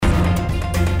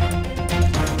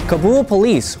Kabul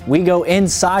police, we go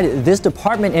inside this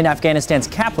department in Afghanistan's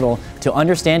capital to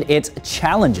understand its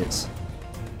challenges.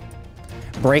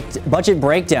 Budget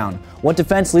breakdown, what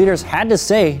defense leaders had to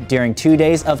say during 2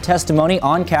 days of testimony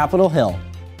on Capitol Hill.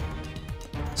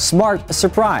 Smart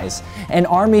surprise, an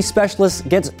Army specialist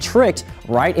gets tricked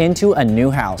right into a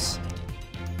new house.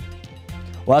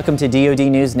 Welcome to DoD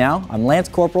News Now. I'm Lance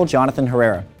Corporal Jonathan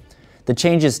Herrera. The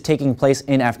changes taking place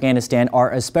in Afghanistan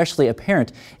are especially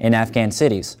apparent in Afghan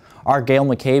cities. Our Gail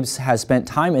McCabe has spent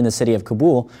time in the city of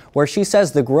Kabul, where she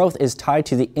says the growth is tied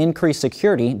to the increased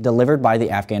security delivered by the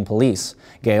Afghan police.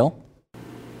 Gail?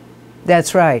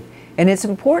 That's right. And it's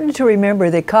important to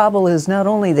remember that Kabul is not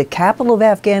only the capital of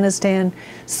Afghanistan,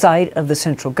 site of the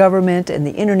central government and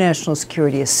the International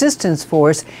Security Assistance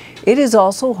Force, it is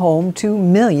also home to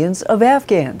millions of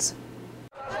Afghans.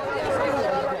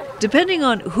 Depending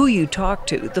on who you talk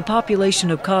to, the population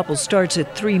of Kabul starts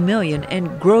at 3 million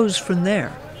and grows from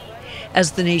there.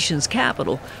 As the nation's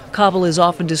capital, Kabul is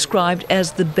often described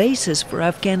as the basis for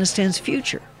Afghanistan's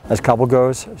future. As Kabul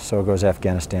goes, so goes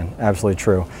Afghanistan. Absolutely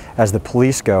true. As the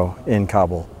police go in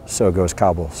Kabul, so goes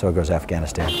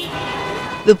Afghanistan.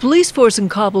 The police force in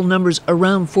Kabul numbers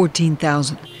around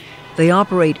 14,000. They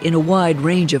operate in a wide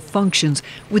range of functions,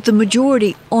 with the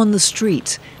majority on the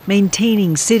streets,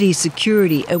 maintaining city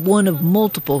security at one of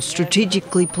multiple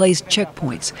strategically placed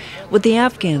checkpoints, what the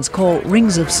Afghans call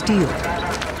rings of steel.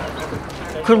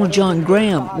 Colonel John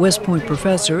Graham, West Point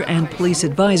professor and police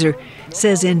advisor,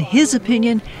 says in his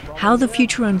opinion, how the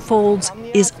future unfolds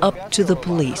is up to the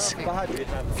police.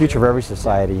 The future of every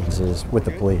society is with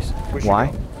the police.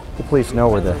 Why? The police know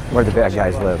where the bad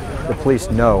guys live. The police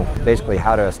know basically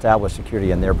how to establish security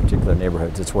in their particular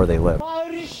neighborhoods. It's where they live.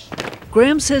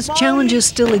 Graham says challenges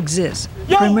still exist,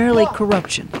 primarily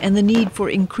corruption and the need for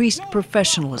increased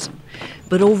professionalism.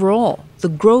 But overall, the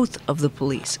growth of the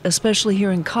police, especially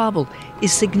here in Kabul,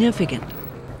 is significant.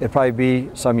 It'd probably be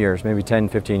some years, maybe 10,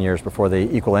 15 years before they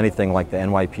equal anything like the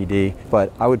NYPD.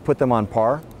 But I would put them on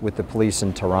par with the police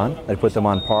in Tehran. I'd put them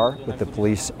on par with the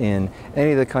police in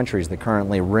any of the countries that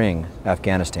currently ring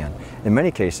Afghanistan. In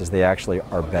many cases, they actually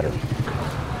are better.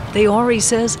 They are, he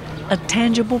says, a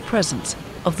tangible presence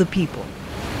of the people.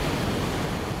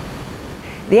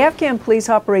 The Afghan police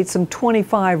operate some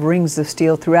 25 rings of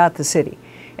steel throughout the city.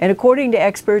 And according to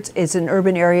experts, it's an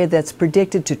urban area that's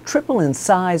predicted to triple in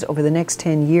size over the next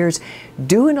 10 years,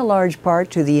 due in a large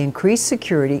part to the increased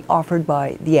security offered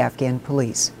by the Afghan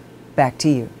police. Back to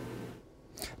you.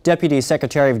 Deputy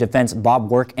Secretary of Defense Bob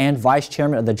Work and Vice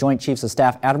Chairman of the Joint Chiefs of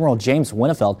Staff Admiral James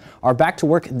Winnefeld are back to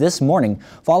work this morning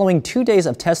following 2 days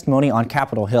of testimony on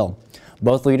Capitol Hill.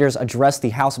 Both leaders addressed the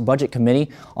House Budget Committee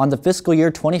on the fiscal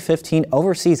year 2015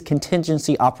 Overseas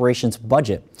Contingency Operations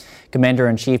budget.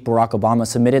 Commander-in-Chief Barack Obama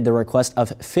submitted the request of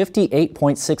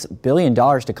 $58.6 billion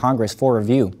to Congress for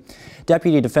review.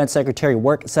 Deputy Defense Secretary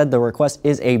Work said the request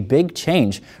is a big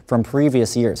change from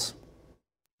previous years.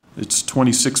 It's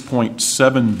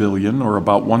 $26.7 billion, or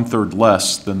about one-third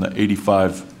less than the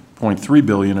 $85.3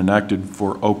 billion enacted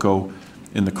for OCO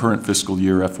in the current fiscal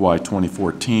year FY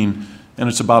 2014. And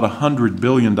it's about $100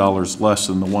 billion less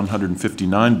than the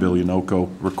 $159 billion OCO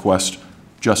request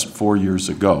just 4 years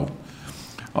ago.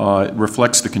 It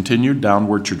reflects the continued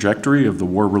downward trajectory of the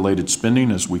war-related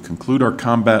spending as we conclude our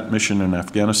combat mission in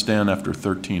Afghanistan after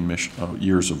 13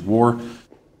 years of war.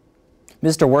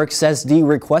 Mr. Work says the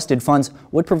requested funds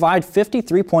would provide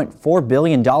 $53.4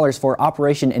 billion for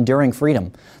Operation Enduring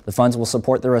Freedom. The funds will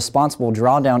support the responsible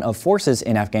drawdown of forces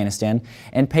in Afghanistan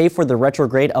and pay for the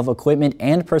retrograde of equipment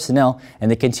and personnel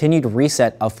and the continued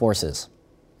reset of forces.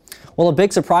 Well, a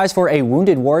big surprise for a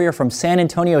wounded warrior from San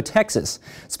Antonio, Texas.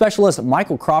 Specialist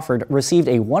Michael Crawford received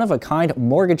a one-of-a-kind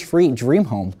mortgage-free dream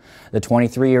home. The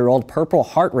 23-year-old Purple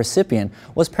Heart recipient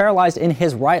was paralyzed in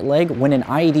his right leg when an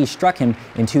IED struck him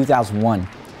in 2001.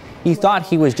 He thought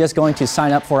he was just going to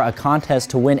sign up for a contest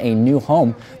to win a new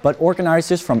home, but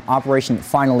organizers from Operation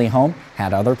Finally Home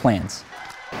had other plans.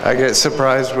 I get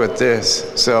surprised with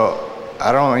this, so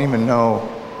I don't even know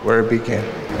where it began.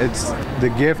 It's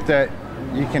the gift that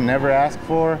you can never ask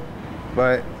for,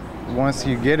 but once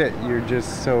you get it, you're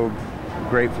just so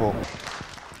grateful.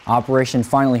 Operation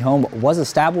Finally Home was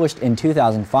established in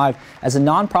 2005 as a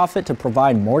nonprofit to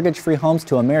provide mortgage-free homes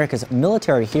to America's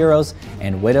military heroes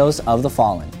and widows of the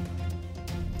fallen.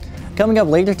 Coming up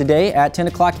later today at 10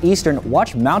 o'clock Eastern,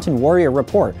 watch Mountain Warrior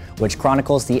Report, which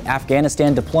chronicles the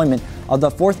Afghanistan deployment of the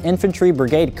 4th Infantry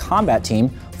Brigade Combat Team,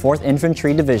 4th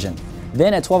Infantry Division.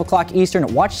 Then at 12 o'clock Eastern,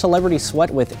 watch Celebrity Sweat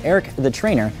with Eric the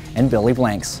Trainer and Billy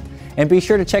Blanks. And be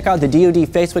sure to check out the DoD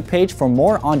Facebook page for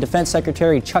more on Defense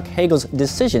Secretary Chuck Hagel's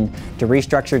decision to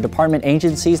restructure department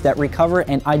agencies that recover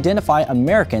and identify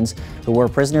Americans who were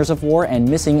prisoners of war and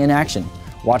missing in action.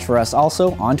 Watch for us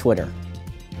also on Twitter.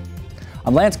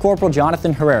 I'm Lance Corporal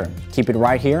Jonathan Herrera. Keep it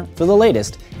right here for the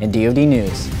latest in DoD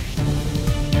News.